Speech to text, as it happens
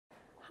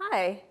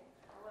Hi.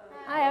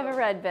 I have a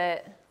red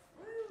bit.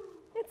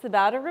 It's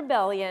about a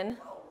rebellion.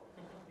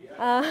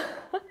 All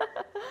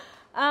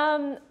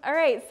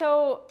right,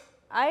 so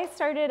I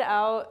started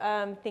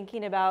out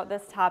thinking about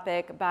this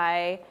topic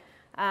by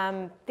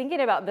thinking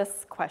about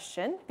this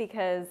question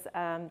because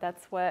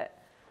that's what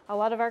a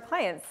lot of our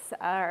clients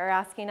are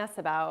asking us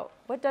about.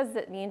 What does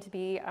it mean to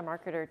be a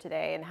marketer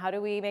today, and how do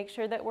we make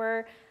sure that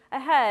we're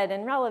ahead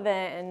and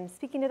relevant and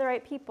speaking to the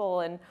right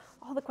people and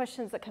all the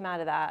questions that come out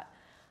of that.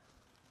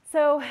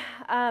 So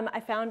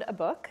I found a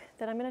book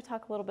that I'm going to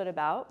talk a little bit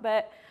about,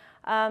 but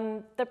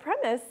the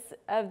premise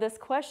of this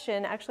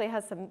question actually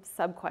has some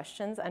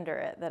sub-questions under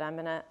it that I'm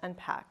going to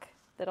unpack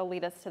that'll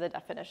lead us to the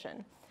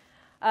definition.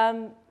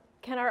 Can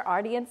our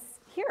audience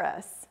hear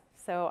us?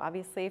 So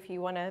obviously, if you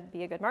want to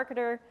be a good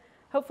marketer,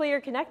 hopefully you're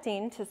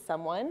connecting to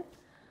someone.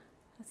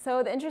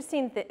 So the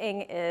interesting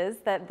thing is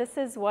that this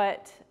is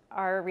what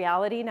our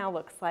reality now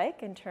looks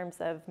like in terms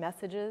of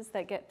messages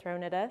that get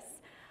thrown at us.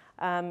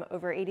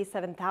 Over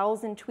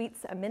 87,000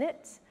 tweets a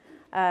minute,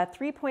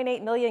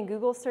 3.8 million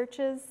Google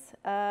searches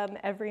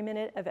every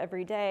minute of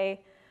every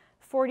day,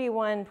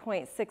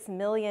 41.6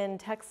 million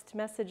text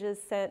messages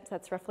sent.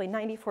 That's roughly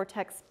 94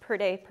 texts per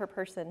day per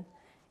person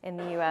in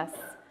the US.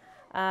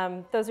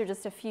 Those are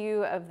just a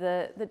few of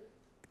the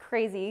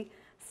crazy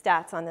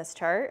stats on this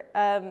chart.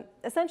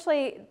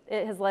 Essentially,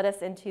 it has led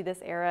us into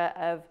this era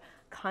of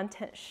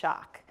content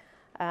shock,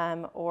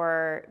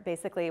 or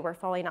basically we're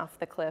falling off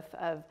the cliff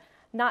of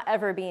not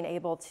ever being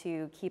able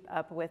to keep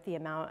up with the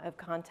amount of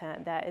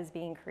content that is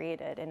being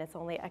created, and it's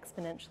only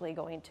exponentially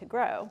going to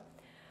grow.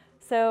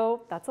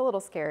 So that's a little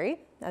scary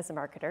as a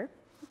marketer.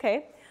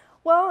 Okay,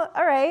 well,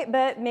 all right,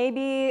 but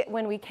maybe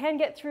when we can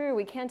get through,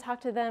 we can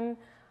talk to them,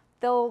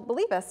 they'll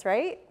believe us,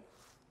 right?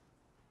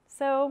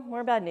 So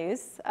more bad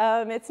news.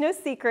 It's no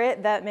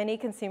secret that many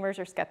consumers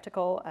are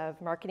skeptical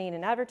of marketing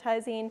and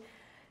advertising.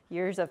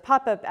 Years of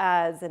pop-up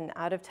ads and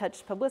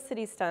out-of-touch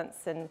publicity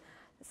stunts and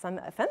some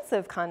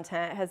offensive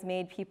content has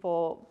made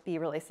people be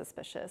really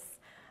suspicious.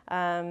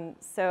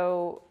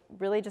 So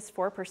really just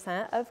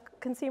 4% of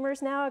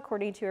consumers now,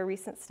 according to a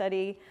recent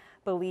study,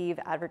 believe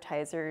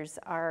advertisers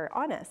are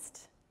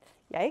honest.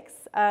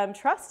 Yikes.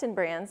 Trust in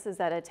brands is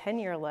at a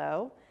 10-year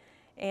low,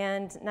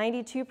 and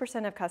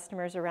 92% of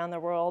customers around the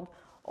world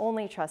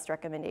only trust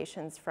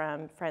recommendations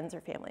from friends or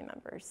family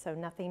members, so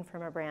nothing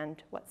from a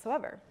brand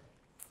whatsoever.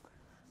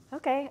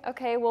 Okay,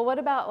 well what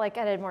about like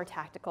at a more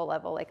tactical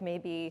level, like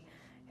maybe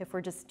if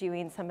we're just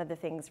doing some of the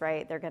things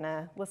right, they're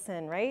gonna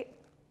listen, right?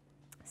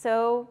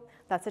 So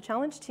that's a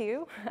challenge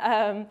too.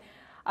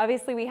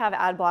 Obviously we have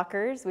ad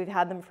blockers, we've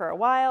had them for a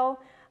while.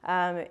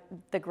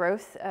 The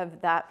growth of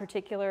that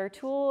particular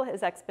tool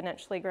has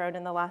exponentially grown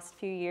in the last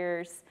few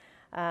years.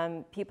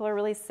 People are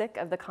really sick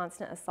of the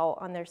constant assault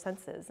on their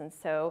senses, and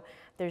so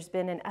there's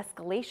been an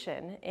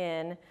escalation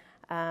in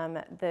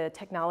the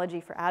technology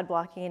for ad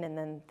blocking, and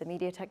then the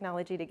media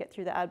technology to get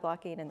through the ad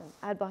blocking, and then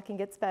ad blocking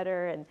gets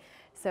better, and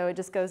so it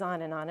just goes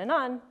on and on and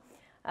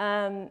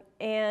on.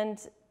 And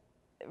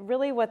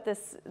really what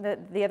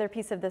the other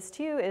piece of this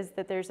too is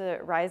that there's a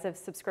rise of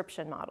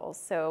subscription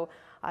models. So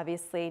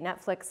obviously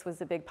Netflix was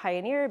a big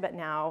pioneer, but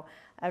now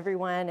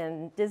everyone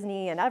and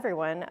Disney and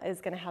everyone is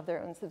going to have their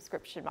own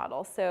subscription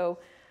model. So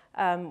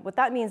what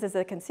that means as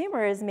a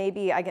consumer is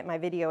maybe I get my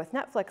video with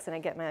Netflix, and I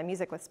get my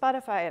music with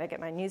Spotify, and I get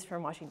my news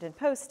from Washington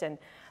Post, and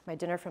my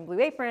dinner from Blue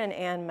Apron,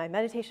 and my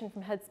meditation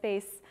from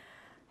Headspace,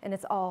 and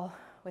it's all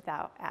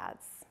without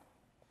ads.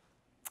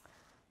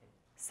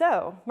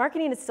 So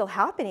marketing is still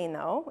happening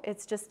though,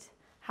 it's just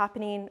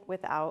happening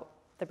without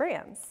the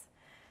brands.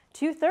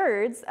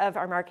 2/3 of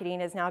our marketing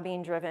is now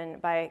being driven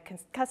by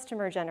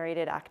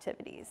customer-generated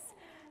activities.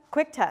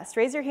 Quick test,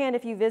 raise your hand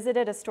if you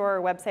visited a store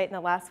or website in the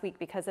last week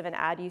because of an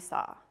ad you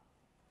saw.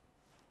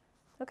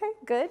 Okay,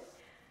 good.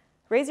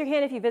 Raise your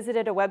hand if you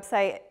visited a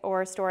website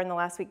or a store in the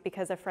last week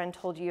because a friend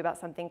told you about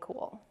something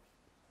cool.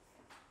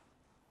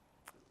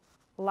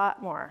 A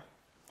lot more.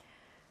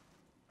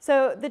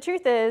 So the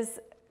truth is,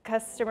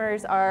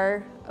 customers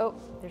are, oh,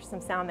 there's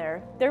some sound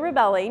there. They're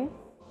rebelling.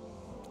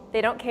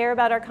 They don't care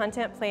about our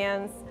content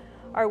plans,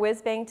 our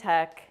whiz-bang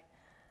tech,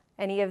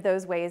 any of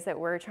those ways that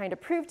we're trying to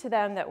prove to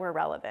them that we're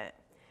relevant.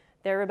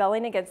 They're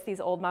rebelling against these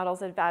old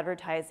models of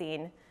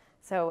advertising.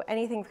 So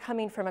anything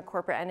coming from a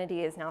corporate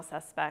entity is now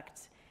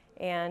suspect.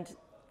 And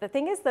the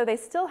thing is, though, they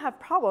still have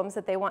problems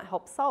that they want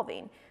help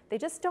solving. They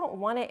just don't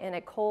want it in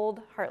a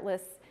cold,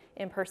 heartless,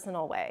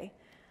 impersonal way.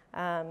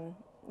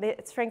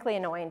 It's frankly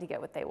annoying to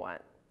get what they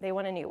want. They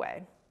want a new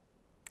way.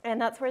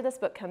 And that's where this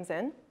book comes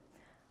in,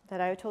 that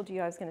I told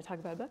you I was going to talk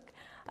about a book.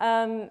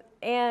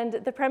 And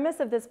the premise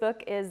of this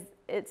book is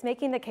it's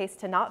making the case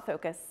to not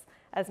focus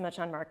as much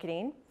on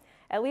marketing,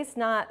 at least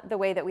not the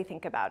way that we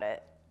think about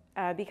it,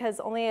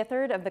 because only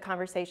 1/3 of the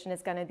conversation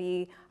is going to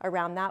be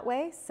around that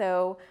way.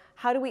 So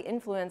how do we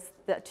influence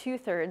the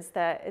 2/3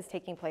 that is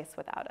taking place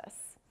without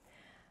us?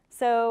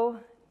 So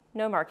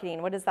no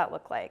marketing, what does that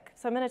look like?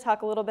 So I'm going to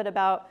talk a little bit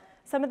about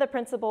some of the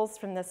principles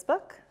from this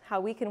book,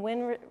 how we can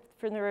win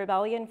from the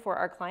rebellion for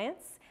our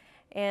clients,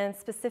 and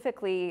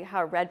specifically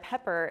how Red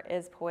Pepper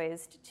is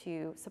poised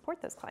to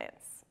support those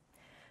clients.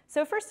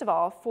 So first of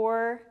all,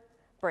 for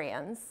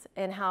brands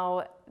and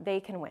how they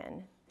can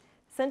win,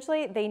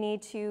 essentially they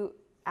need to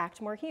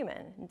act more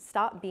human and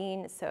stop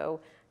being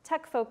so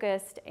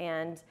tech-focused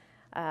and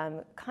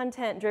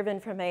content-driven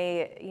from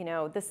a,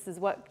 this is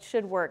what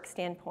should work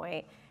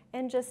standpoint,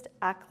 and just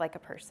act like a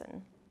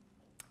person.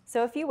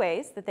 So a few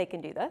ways that they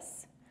can do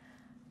this.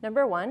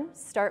 Number one,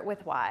 start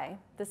with why.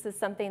 This is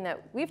something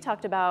that we've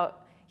talked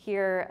about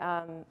here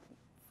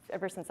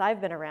ever since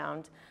I've been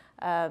around.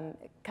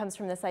 It comes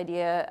from this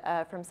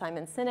idea from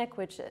Simon Sinek,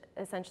 which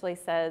essentially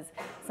says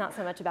it's not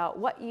so much about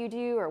what you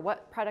do or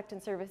what product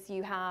and service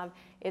you have,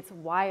 it's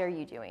why are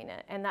you doing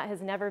it? And that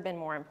has never been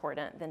more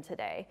important than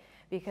today,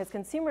 because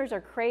consumers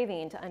are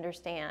craving to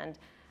understand,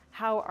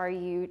 how are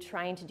you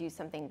trying to do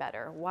something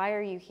better? Why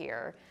are you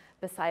here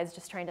besides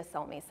just trying to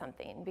sell me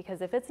something?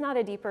 Because if it's not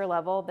a deeper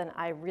level, then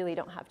I really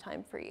don't have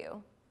time for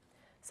you.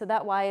 So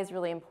that why is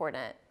really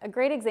important. A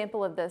great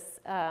example of this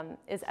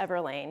is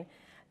Everlane.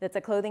 That's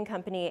a clothing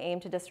company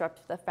aimed to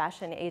disrupt the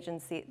fashion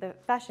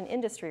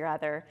industry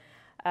rather.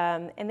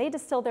 And they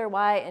distill their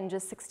why in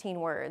just 16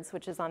 words,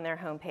 which is on their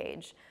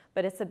homepage.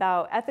 But it's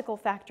about ethical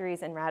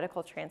factories and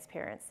radical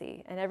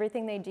transparency. And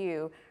everything they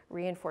do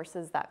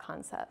reinforces that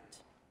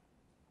concept.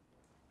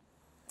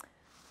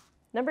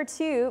 Number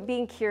two,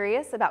 being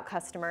curious about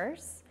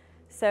customers.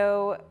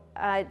 So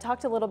I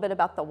talked a little bit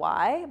about the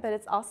why, but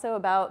it's also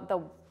about the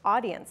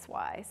audience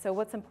why. So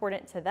what's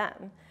important to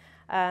them?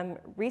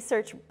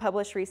 Research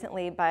published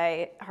recently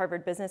by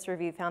Harvard Business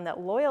Review found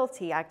that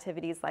loyalty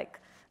activities like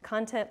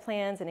content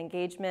plans and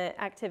engagement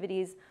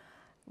activities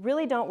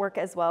really don't work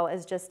as well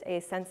as just a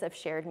sense of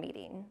shared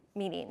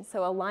meaning.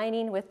 So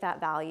aligning with that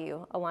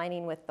value,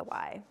 aligning with the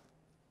why.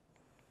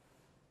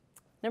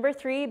 Number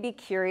three, be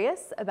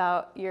curious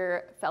about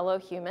your fellow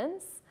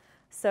humans.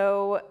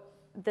 So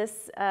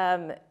this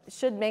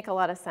should make a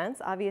lot of sense.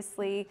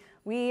 Obviously,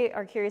 we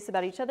are curious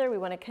about each other, we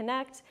want to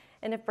connect,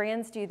 and if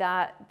brands do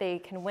that, they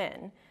can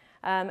win.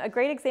 A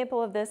great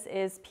example of this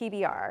is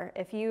PBR.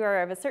 If you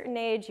are of a certain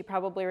age, you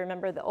probably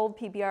remember the old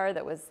PBR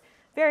that was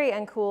very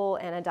uncool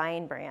and a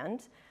dying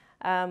brand.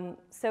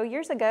 So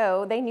years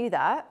ago, they knew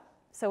that.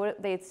 So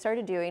what they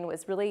started doing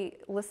was really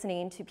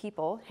listening to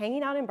people,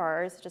 hanging out in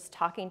bars, just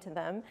talking to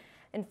them,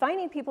 and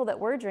finding people that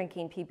were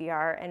drinking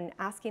PBR and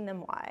asking them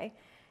why.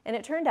 And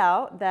it turned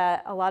out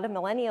that a lot of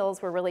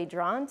millennials were really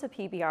drawn to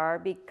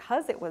PBR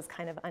because it was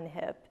kind of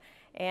unhip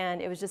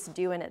and it was just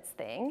doing its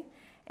thing.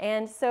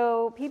 And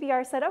so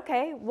PBR said,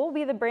 okay, we'll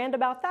be the brand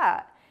about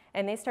that.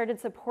 And they started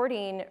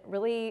supporting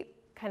really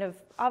kind of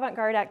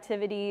avant-garde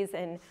activities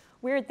and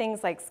weird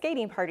things like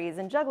skating parties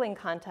and juggling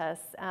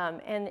contests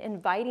and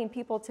inviting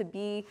people to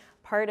be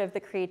part of the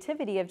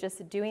creativity of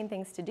just doing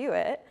things to do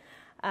it.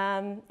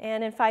 And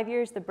in 5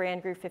 years, the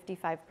brand grew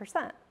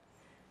 55%.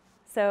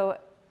 So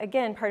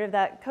again, part of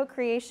that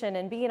co-creation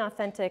and being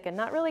authentic and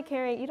not really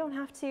caring, you don't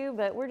have to,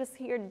 but we're just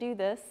here to do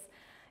this,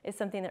 is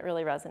something that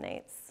really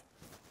resonates.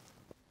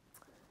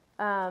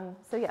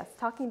 So yes,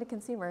 talking to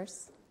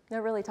consumers,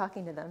 really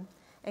talking to them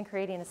and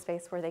creating a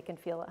space where they can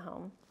feel at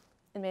home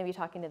and maybe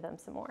talking to them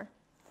some more.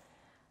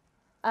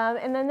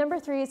 And then number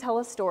three, tell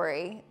a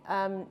story.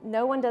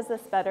 No one does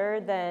this better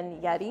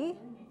than Yeti,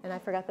 and I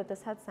forgot that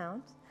this had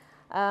sound.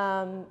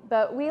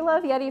 But we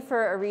love Yeti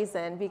for a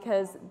reason,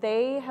 because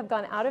they have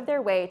gone out of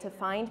their way to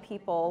find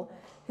people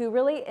who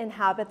really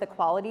inhabit the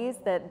qualities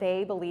that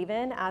they believe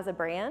in as a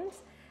brand.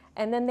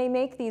 And then they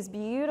make these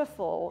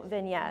beautiful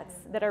vignettes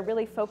that are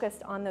really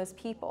focused on those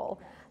people,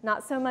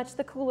 not so much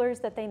the coolers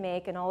that they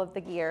make and all of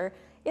the gear.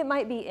 It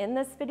might be in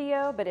this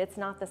video, but it's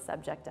not the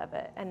subject of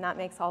it, and that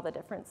makes all the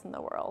difference in the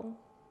world.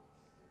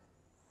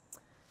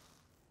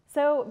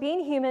 So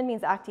being human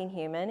means acting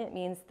human. It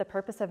means the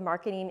purpose of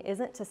marketing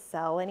isn't to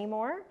sell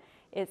anymore.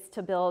 It's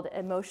to build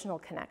emotional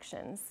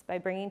connections by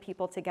bringing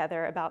people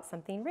together about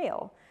something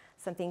real,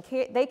 something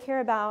they care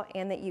about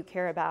and that you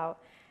care about,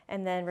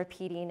 and then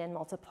repeating and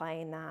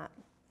multiplying that.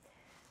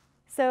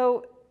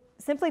 So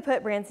simply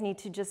put, brands need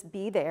to just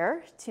be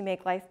there to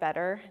make life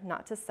better,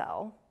 not to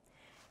sell.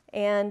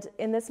 And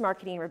in this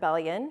marketing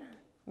rebellion,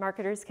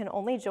 marketers can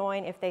only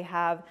join if they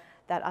have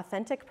that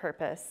authentic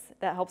purpose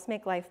that helps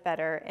make life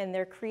better, and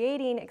they're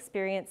creating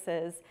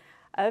experiences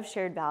of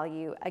shared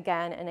value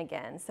again and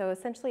again. So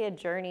essentially a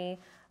journey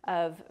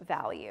of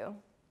value.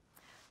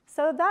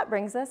 So that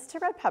brings us to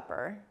Red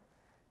Pepper.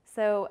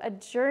 So a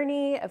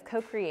journey of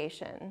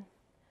co-creation.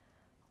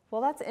 Well,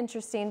 that's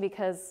interesting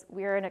because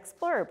we're an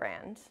explorer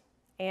brand,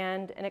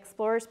 and an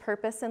explorer's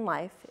purpose in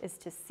life is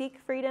to seek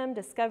freedom,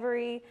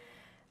 discovery,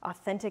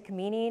 authentic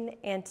meaning,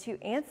 and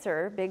to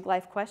answer big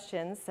life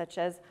questions such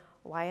as,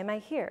 why am I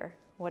here?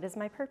 What is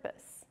my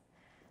purpose?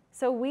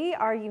 So we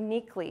are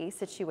uniquely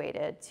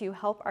situated to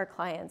help our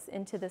clients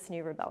into this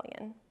new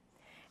rebellion.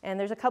 And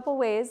there's a couple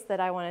ways that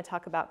I want to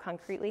talk about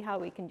concretely how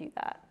we can do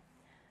that.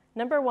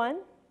 Number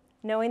one,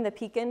 knowing the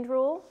peak end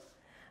rule.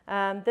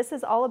 This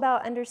is all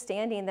about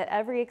understanding that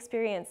every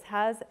experience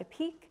has a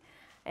peak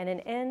and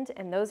an end,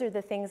 and those are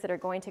the things that are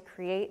going to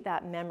create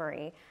that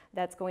memory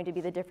that's going to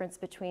be the difference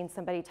between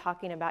somebody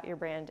talking about your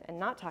brand and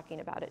not talking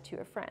about it to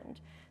a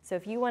friend. So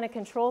if you want to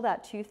control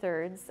that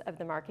 2/3 of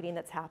the marketing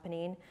that's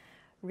happening,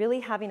 really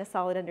having a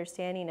solid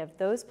understanding of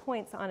those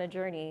points on a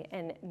journey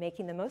and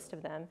making the most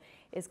of them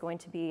is going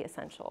to be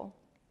essential.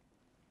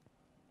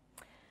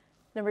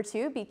 Number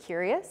 2, be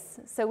curious.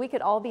 So we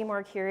could all be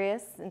more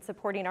curious in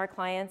supporting our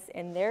clients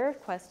in their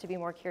quest to be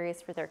more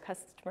curious for their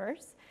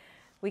customers.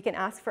 We can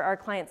ask for our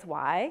clients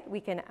why. We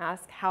can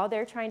ask how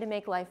they're trying to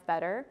make life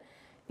better,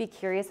 be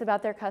curious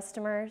about their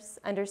customers,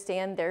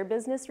 understand their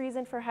business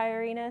reason for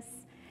hiring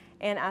us,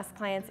 and ask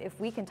clients if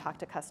we can talk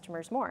to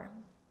customers more.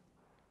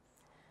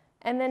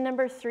 And then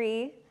number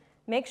 3,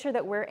 make sure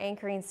that we're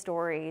anchoring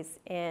stories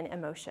in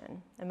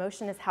emotion.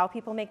 Emotion is how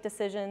people make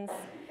decisions.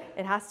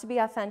 It has to be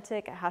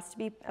authentic. It has to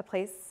be a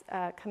place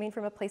coming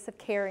from a place of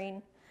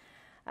caring.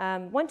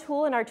 One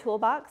tool in our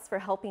toolbox for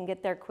helping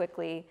get there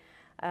quickly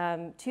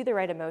to the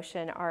right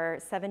emotion are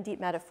 7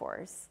 deep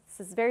metaphors.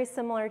 This is very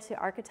similar to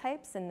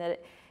archetypes in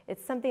that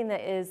it's something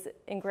that is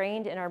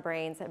ingrained in our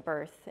brains at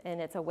birth,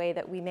 and it's a way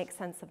that we make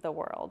sense of the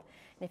world.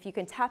 And if you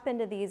can tap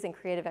into these in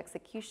creative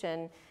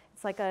execution,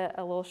 it's like a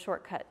little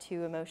shortcut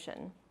to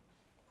emotion.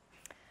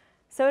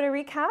 So to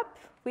recap,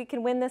 we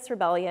can win this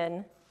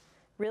rebellion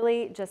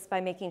really just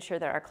by making sure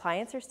that our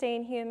clients are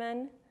staying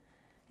human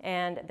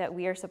and that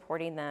we are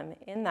supporting them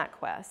in that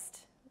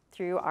quest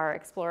through our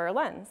explorer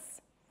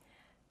lens.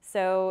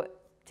 So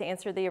to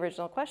answer the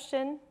original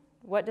question,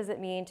 what does it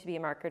mean to be a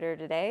marketer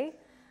today?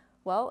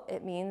 Well,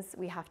 it means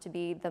we have to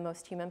be the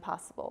most human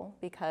possible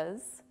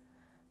because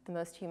the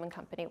most human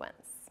company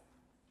wins.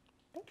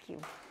 Thank you.